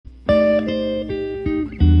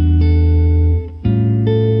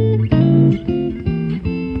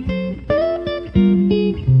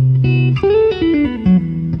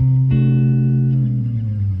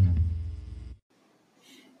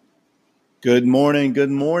Good morning,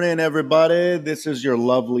 everybody. This is your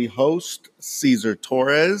lovely host, Cesar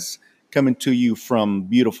Torres, coming to you from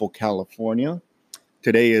beautiful California.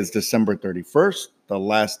 Today is December 31st, the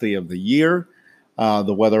last day of the year.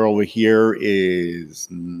 The weather over here is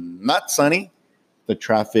not sunny. The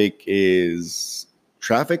traffic is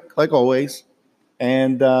traffic, like always,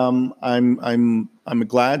 and I'm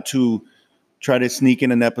glad to try to sneak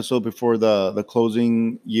in an episode before the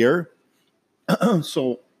closing year.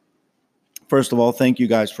 So first of all, thank you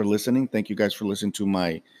guys for listening. Thank you guys for listening to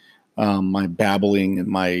my babbling and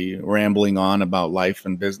my rambling on about life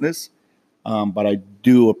and business. But I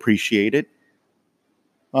do appreciate it.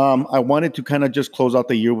 I wanted to kind of just close out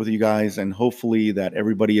the year with you guys, and hopefully that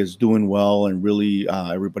everybody is doing well and really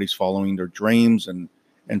everybody's following their dreams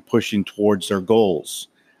and pushing towards their goals.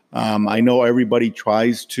 I know everybody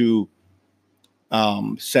tries to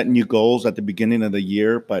set new goals at the beginning of the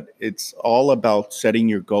year, but it's all about setting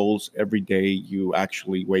your goals every day you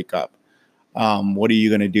actually wake up. What are you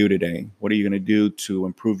going to do today? What are you going to do to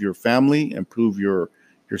improve your family, improve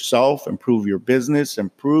yourself, improve your business,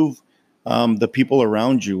 improve the people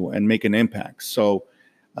around you, and make an impact? So,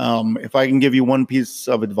 if I can give you one piece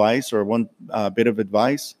of advice or one bit of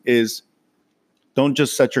advice, is don't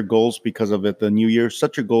just set your goals because of it. The new year,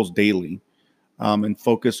 set your goals daily, and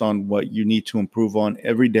focus on what you need to improve on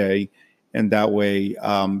every day. And that way,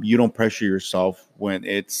 you don't pressure yourself when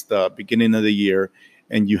it's the beginning of the year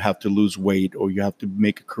and you have to lose weight or you have to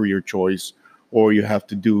make a career choice or you have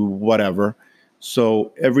to do whatever.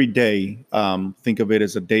 So every day, think of it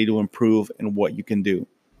as a day to improve and what you can do.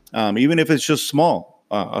 Even if it's just small,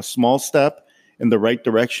 a small step in the right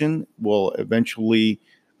direction will eventually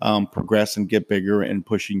progress and get bigger and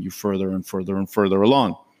pushing you further and further and further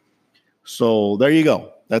along. So there you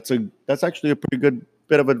go. That's actually a pretty good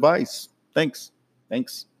bit of advice. Thanks.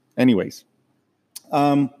 Thanks. Anyways,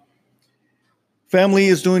 um, family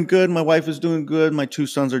is doing good. My wife is doing good. My two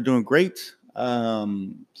sons are doing great. So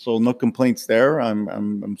no complaints there.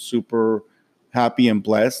 I'm super happy and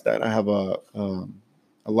blessed that I have a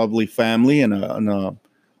lovely family and a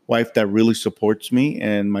wife that really supports me,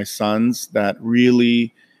 and my sons that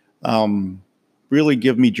um, really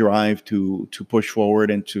give me drive to push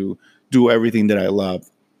forward and to do everything that I love.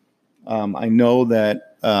 I know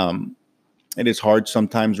that it is hard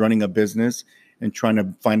sometimes running a business and trying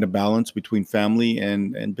to find a balance between family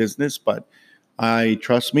and business, but I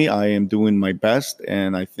trust me, I am doing my best,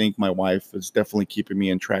 and I think my wife is definitely keeping me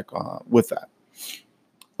in track with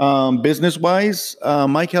that. Business wise,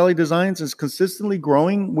 Mike Kelly Designs is consistently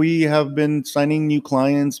growing. We have been signing new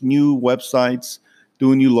clients, new websites,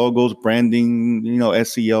 doing new logos, branding,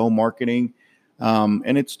 SEO, marketing,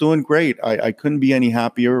 and it's doing great. I couldn't be any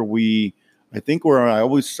happier. I think I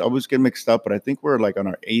always get mixed up, but I think we're like on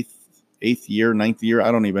our eighth year, ninth year.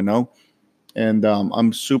 I don't even know, and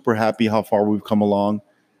I'm super happy how far we've come along.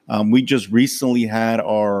 We just recently had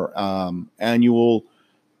our annual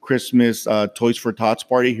Christmas Toys for Tots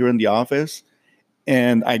party here in the office.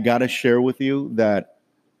 And I got to share with you that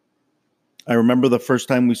I remember the first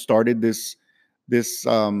time we started this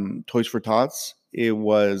Toys for Tots. It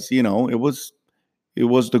was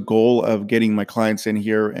the goal of getting my clients in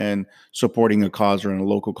here and supporting a cause or a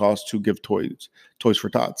local cause to give toys for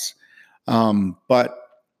tots. But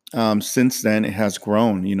since then, it has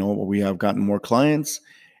grown. We have gotten more clients,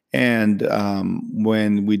 and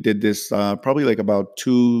when we did this, probably like about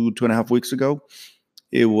 2.5 weeks ago,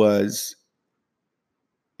 it was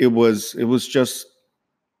it was just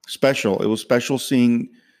special. It was special seeing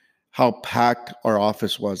how packed our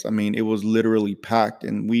office was. I mean, it was literally packed,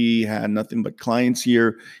 and we had nothing but clients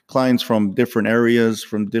here, clients from different areas,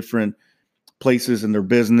 from different places in their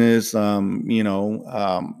business.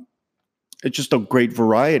 It's just a great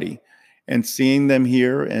variety. And seeing them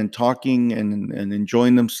here and talking and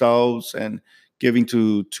enjoying themselves and giving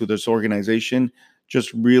to this organization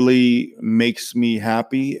just really makes me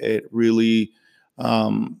happy.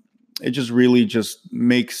 Um, it just really just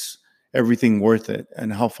makes everything worth it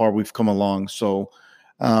and how far we've come along. So,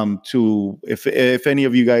 to if any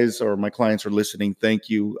of you guys or my clients are listening, thank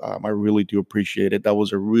you. I really do appreciate it. That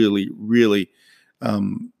was a really really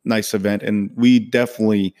nice event, and we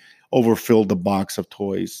definitely overfilled the box of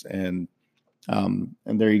toys, and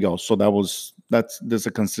there you go. So that's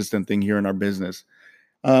a consistent thing here in our business.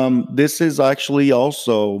 This is actually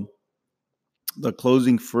also the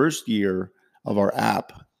closing first year of our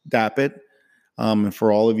app, Dapit. And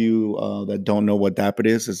for all of you that don't know what Dapit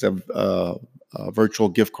is, it's a virtual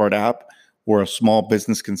gift card app where a small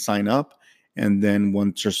business can sign up. And then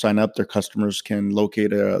once they sign up, their customers can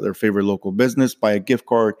locate their favorite local business, buy a gift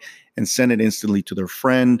card, and send it instantly to their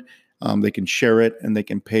friend. They can share it and they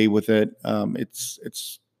can pay with it.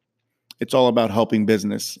 It's all about helping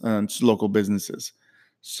business and local businesses.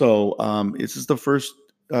 So this is the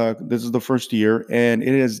first year, and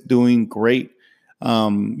it is doing great.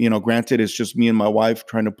 Granted, it's just me and my wife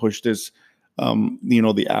trying to push this,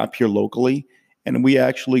 the app here locally, and we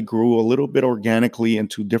actually grew a little bit organically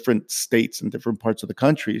into different states and different parts of the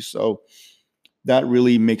country. So that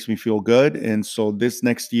really makes me feel good. And so this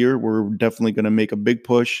next year, we're definitely going to make a big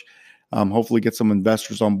push. Hopefully, get some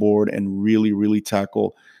investors on board and really, really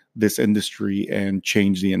tackle this industry and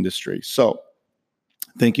change the industry. So,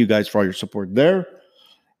 thank you guys for all your support there.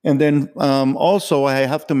 And then also, I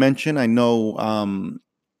have to mention, I know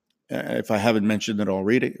if I haven't mentioned it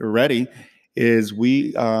already, is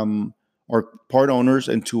we are part owners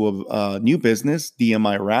into a new business,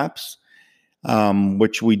 DMI Wraps,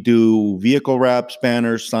 which we do vehicle wraps,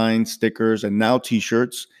 banners, signs, stickers, and now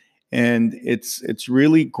T-shirts. And it's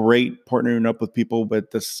really great partnering up with people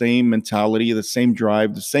with the same mentality, the same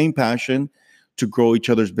drive, the same passion to grow each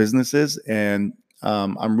other's businesses. And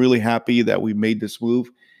I'm really happy that we made this move,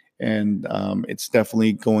 and it's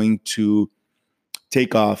definitely going to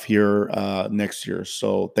take off here next year.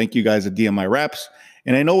 So thank you guys at DMI Wraps.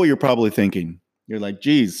 And I know what you're probably thinking. You're like,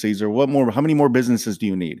 geez, Caesar, what more? How many more businesses do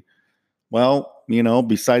you need? Well,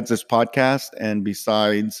 besides this podcast and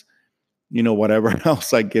besides, whatever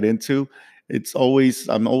else I get into,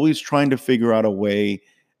 I'm always trying to figure out a way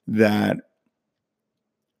that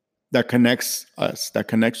connects us, that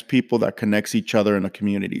connects people, that connects each other in a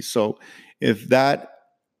community. So if that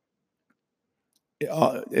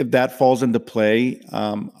falls into play,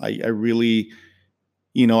 I really,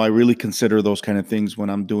 I really consider those kind of things when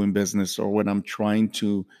I'm doing business or when I'm trying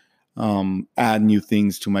to add new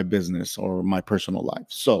things to my business or my personal life.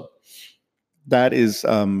 So that is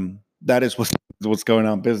what's going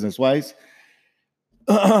on business wise.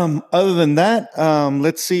 Other than that,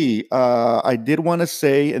 let's see. I did want to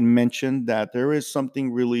say and mention that there is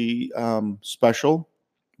something really special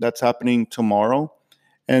that's happening tomorrow,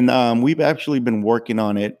 and we've actually been working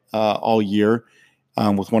on it all year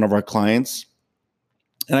with one of our clients.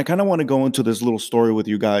 And I kind of want to go into this little story with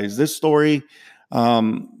you guys. This story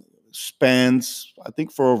spans, I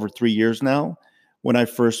think, for over 3 years now. When I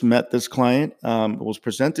first met this client, it was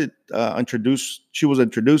introduced. She was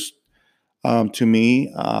introduced to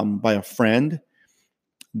me by a friend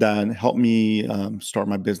that helped me start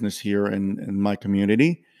my business here in my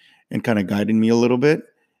community and kind of guided me a little bit.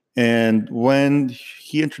 And when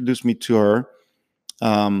he introduced me to her,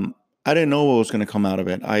 I didn't know what was going to come out of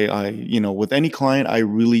it. With any client, I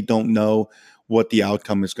really don't know what the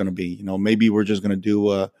outcome is going to be. Maybe we're just going to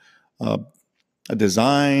do a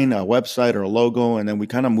design, a website, or a logo, and then we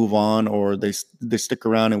kind of move on, or they stick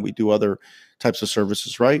around and we do other types of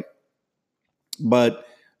services, right? But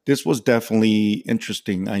this was definitely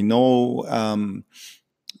interesting. I know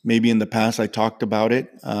maybe in the past I talked about it,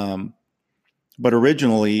 but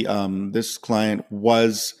originally this client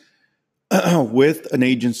was with an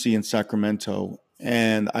agency in Sacramento.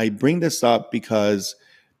 And I bring this up because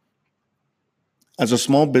as a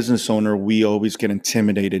small business owner, we always get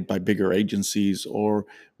intimidated by bigger agencies, or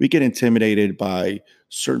we get intimidated by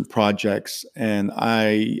certain projects. And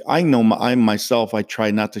I know I myself, I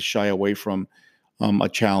try not to shy away from a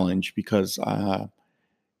challenge because,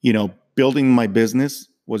 building my business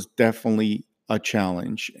was definitely a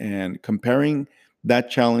challenge. And comparing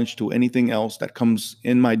that challenge to anything else that comes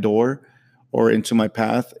in my door or into my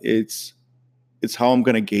path, it's how I'm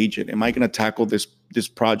going to gauge it. Am I going to tackle this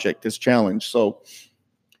project, this challenge? So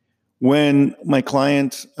when my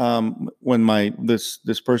client, when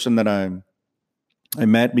this person that I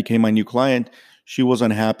met became my new client, she was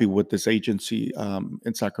unhappy with this agency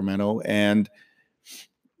in Sacramento. And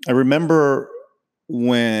I remember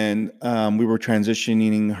when we were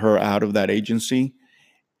transitioning her out of that agency,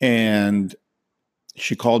 and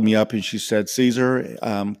she called me up and she said, "Caesar,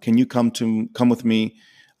 can you come with me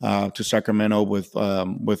to Sacramento with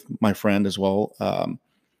my friend as well?"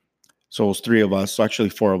 So it was 3 of us, so actually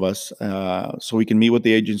 4 of us, so we can meet with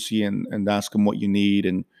the agency and ask them what you need,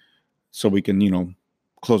 and so we can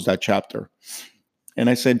close that chapter. And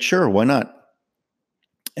I said, "Sure, why not?"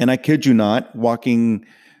 And I kid you not,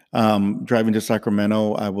 driving to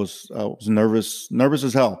Sacramento, I was nervous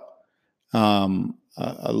as hell.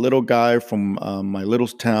 A little guy from my little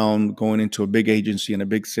town going into a big agency in a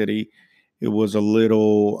big city. It was it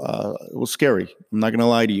was scary. I'm not going to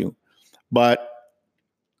lie to you. But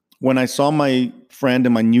when I saw my friend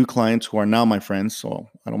and my new clients who are now my friends, so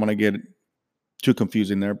I don't want to get too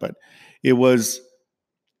confusing there, but it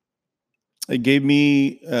gave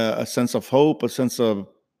me a sense of hope, a sense of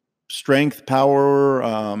strength, power,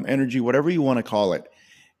 energy, whatever you want to call it.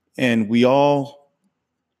 And we all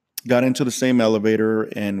got into the same elevator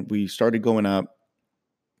and we started going up.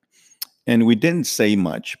 And we didn't say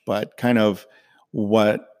much, but kind of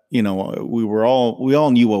what, we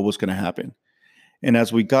all knew what was going to happen. And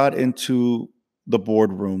as we got into the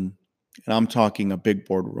boardroom, and I'm talking a big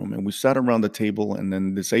boardroom, and we sat around the table, and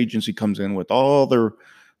then this agency comes in with all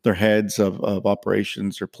their heads of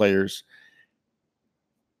operations or players.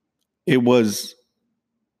 It was,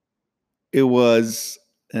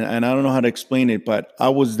 and I don't know how to explain it, but I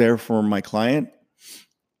was there for my client,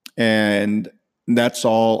 and that's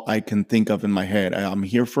all I can think of in my head. I'm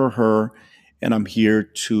here for her, and I'm here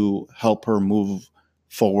to help her move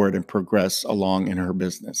forward and progress along in her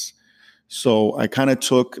business. So I kind of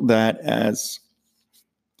took that as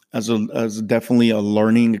definitely a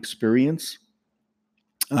learning experience,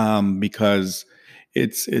 because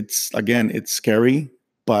it's again, it's scary,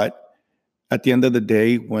 but at the end of the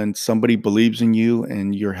day, when somebody believes in you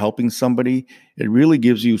and you're helping somebody, it really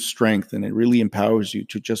gives you strength and it really empowers you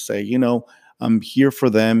to just say, I'm here for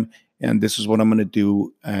them, and this is what I'm going to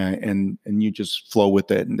do, and you just flow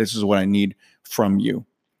with it, and this is what I need from you.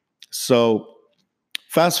 So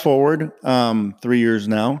fast forward 3 years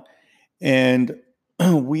now, and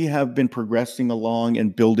we have been progressing along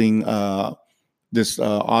and building this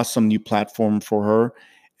awesome new platform for her,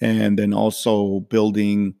 and then also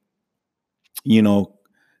building,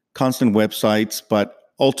 constant websites. But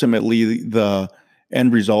ultimately, the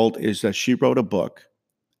end result is that she wrote a book,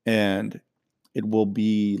 and it will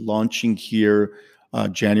be launching here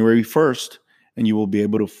January 1st, and you will be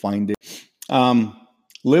able to find it. Um,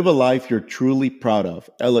 Live a Life You're Truly Proud of,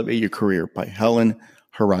 Elevate Your Career by Helen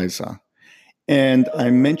Hariza. And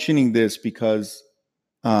I'm mentioning this because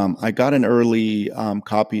I got an early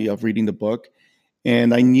copy of reading the book,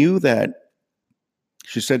 and I knew that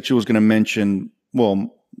she said she was going to mention,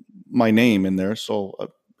 well, my name in there. So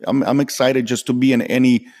I'm excited just to be in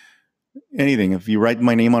anything. If you write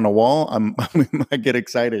my name on a wall, I get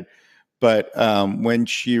excited. But when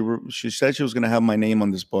she said she was going to have my name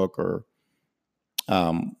on this book, or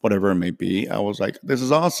whatever it may be, I was like, this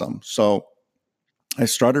is awesome. So I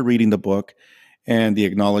started reading the book, and the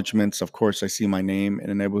acknowledgments, of course, I see my name,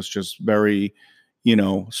 and it was just very,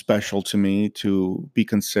 special to me to be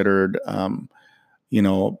considered, you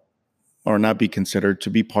know, or not be considered, to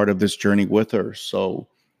be part of this journey with her. So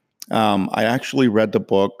I actually read the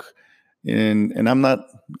book, and I'm not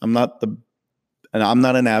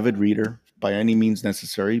an avid reader by any means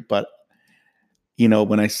necessary, but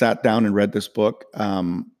when I sat down and read this book,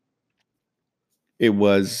 it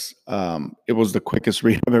was the quickest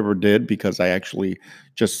read I've ever did, because I actually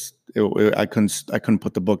I couldn't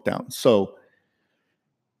put the book down. So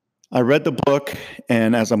I read the book,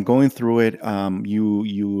 and as I'm going through it,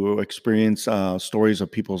 you experience stories of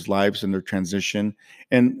people's lives and their transition.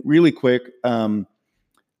 And really quick,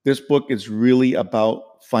 this book is really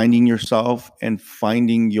about finding yourself and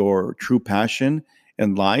finding your true passion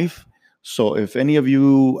in life. So if any of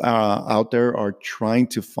you out there are trying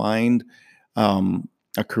to find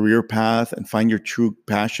a career path and find your true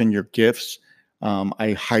passion, your gifts,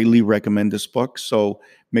 I highly recommend this book. So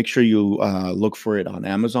make sure you look for it on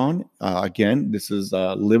Amazon. Again, this is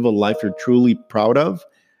Live a Life You're Truly Proud of,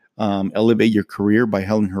 Elevate Your Career by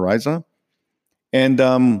Helen Hariza. And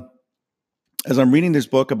as I'm reading this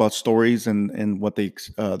book about stories and what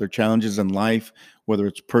their challenges in life, whether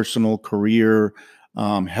it's personal, career,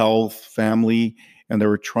 health, family, and they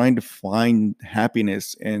were trying to find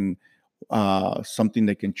happiness in something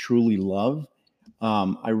they can truly love.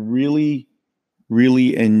 I really,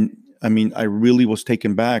 really, I really was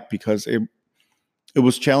taken back, because it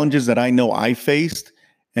was challenges that I know I faced,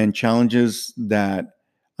 and challenges that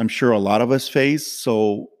I'm sure a lot of us face.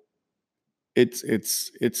 So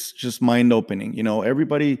it's just mind opening.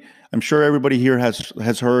 Everybody, I'm sure everybody here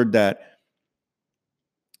has heard that,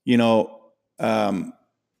 you know, um,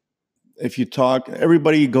 if you talk,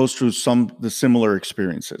 everybody goes through the similar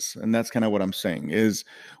experiences, and that's kind of what I'm saying is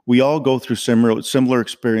we all go through similar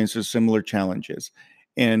experiences, similar challenges,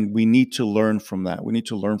 and we need to learn from that. We need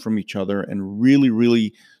to learn from each other and really,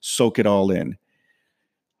 really soak it all in.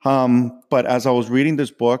 But as I was reading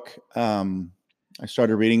this book, I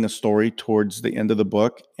started reading a story towards the end of the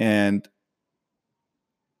book, and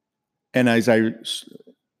as I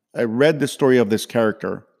read the story of this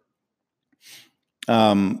character,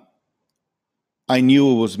 I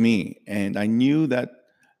knew it was me, and I knew that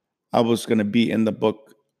I was going to be in the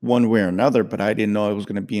book one way or another, but I didn't know I was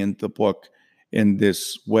going to be in the book in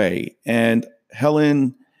this way. And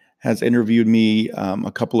Helen has interviewed me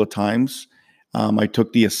a couple of times. I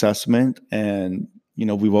took the assessment, and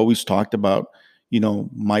we've always talked about,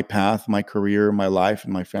 my path, my career, my life,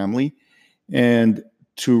 and my family. And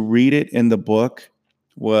to read it in the book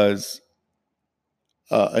was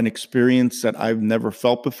an experience that I've never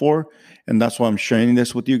felt before. And that's why I'm sharing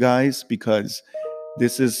this with you guys, because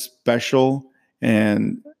this is special,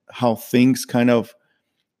 and how things kind of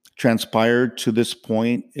transpired to this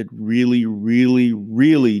point. It really, really,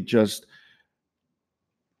 really just,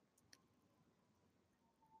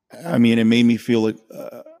 I mean, it made me feel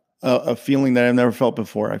a feeling that I've never felt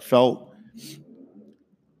before. I felt,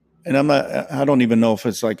 and I don't even know if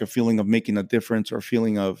it's like a feeling of making a difference or a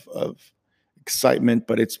feeling of excitement,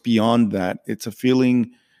 but it's beyond that. It's a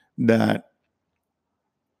feeling that,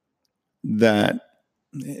 that,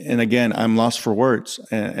 and again, I'm lost for words.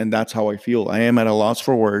 And that's how I feel. I am at a loss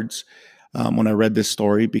for words when I read this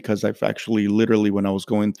story, because I've actually literally, when I was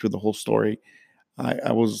going through the whole story,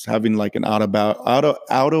 I was having like an out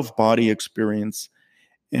of body experience,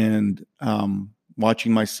 and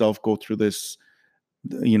watching myself go through this,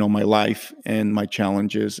 my life and my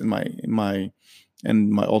challenges and my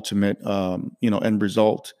ultimate, end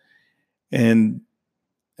result. And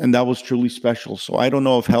that was truly special. So I don't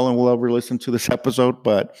know if Helen will ever listen to this episode,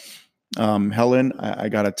 but Helen, I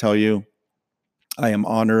gotta tell you, I am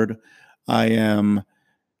honored. I am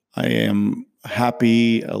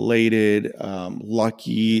happy, elated,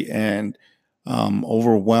 lucky, and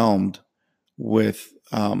overwhelmed with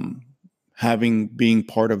having being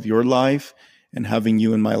part of your life, and having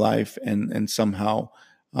you in my life, and somehow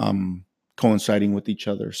coinciding with each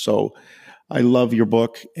other. So I love your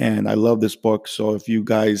book, and I love this book. So if you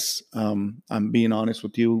guys, I'm being honest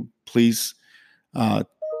with you, please uh,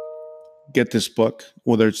 get this book,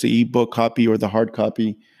 whether it's the ebook copy or the hard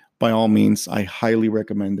copy. By all means, I highly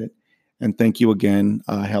recommend it. And thank you again,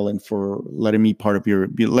 Helen, for letting me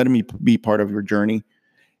be part of your journey.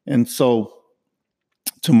 And so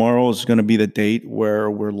tomorrow is going to be the date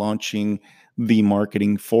where we're launching the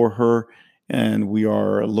marketing for her, and we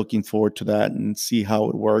are looking forward to that and see how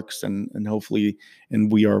it works, and hopefully,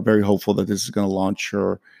 and we are very hopeful that this is going to launch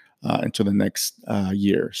her into the next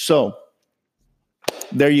year. So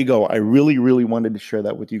there you go. I really, really wanted to share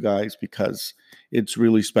that with you guys, because it's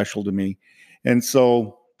really special to me. And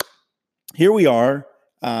so here we are.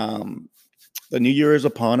 The new year is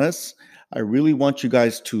upon us. I really want you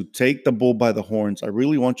guys to take the bull by the horns. I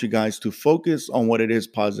really want you guys to focus on what it is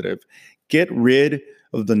positive. Get rid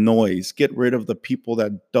of the noise. Get rid of the people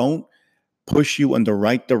that don't push you in the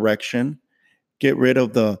right direction. Get rid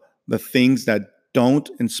of the things that don't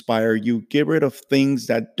inspire you. Get rid of things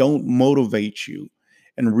that don't motivate you,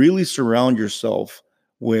 and really surround yourself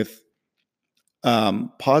with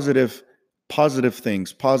positive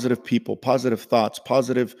things, positive people, positive thoughts,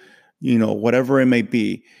 positive, whatever it may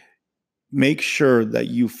be. Make sure that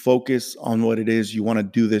you focus on what it is you want to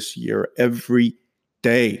do this year every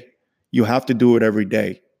day. You have to do it every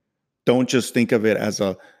day. Don't just think of it as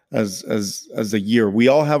a year. We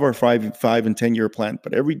all have our 5 and 10 year plan,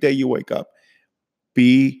 but every day you wake up,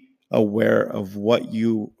 be aware of what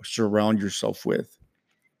you surround yourself with.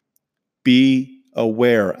 Be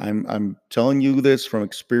aware. I'm telling you this from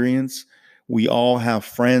experience. We all have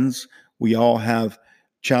friends. We all have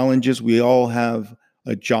challenges. We all have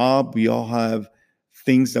a job. We all have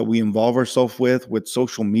things that we involve ourselves with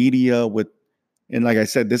social media, and like I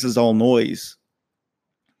said, this is all noise.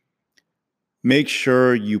 Make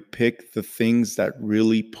sure you pick the things that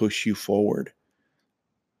really push you forward.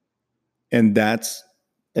 And that's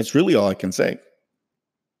really all I can say.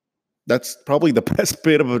 That's probably the best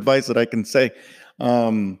bit of advice that I can say.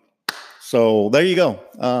 So there you go.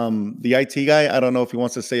 The IT guy, I don't know if he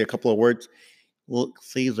wants to say a couple of words. Well,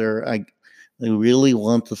 Caesar, I really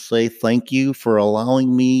want to say thank you for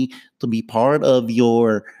allowing me to be part of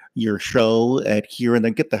your show at here, and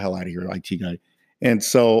then get the hell out of here, IT guy. And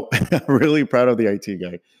so I'm really proud of the IT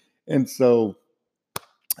guy. And so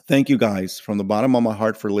thank you guys from the bottom of my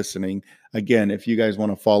heart for listening. Again, if you guys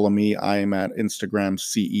want to follow me, I am at Instagram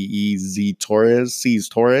CEEZ Torres, C's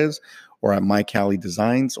Torres, or at My Cali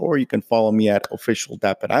Designs, or you can follow me at Official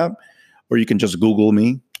Dap It App, or you can just Google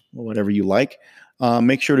me, or whatever you like.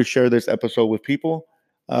 Make sure to share this episode with people.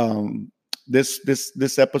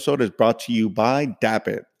 This episode is brought to you by Dap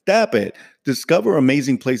It. Dap It. Discover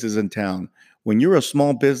amazing places in town. When you're a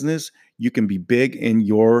small business, you can be big in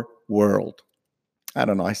your world. I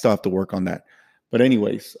don't know. I still have to work on that. But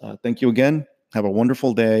anyways, thank you again. Have a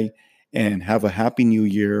wonderful day, and have a happy new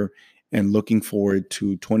year, and looking forward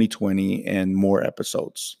to 2020 and more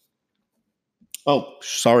episodes. Oh,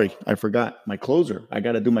 sorry. I forgot my closer. I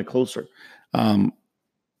got to do my closer.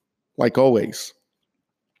 Like always.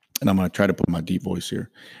 And I'm going to try to put my deep voice here.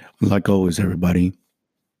 Like always, everybody,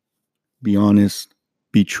 Be honest,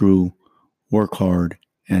 be true, work hard,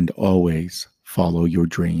 and always follow your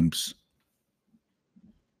dreams.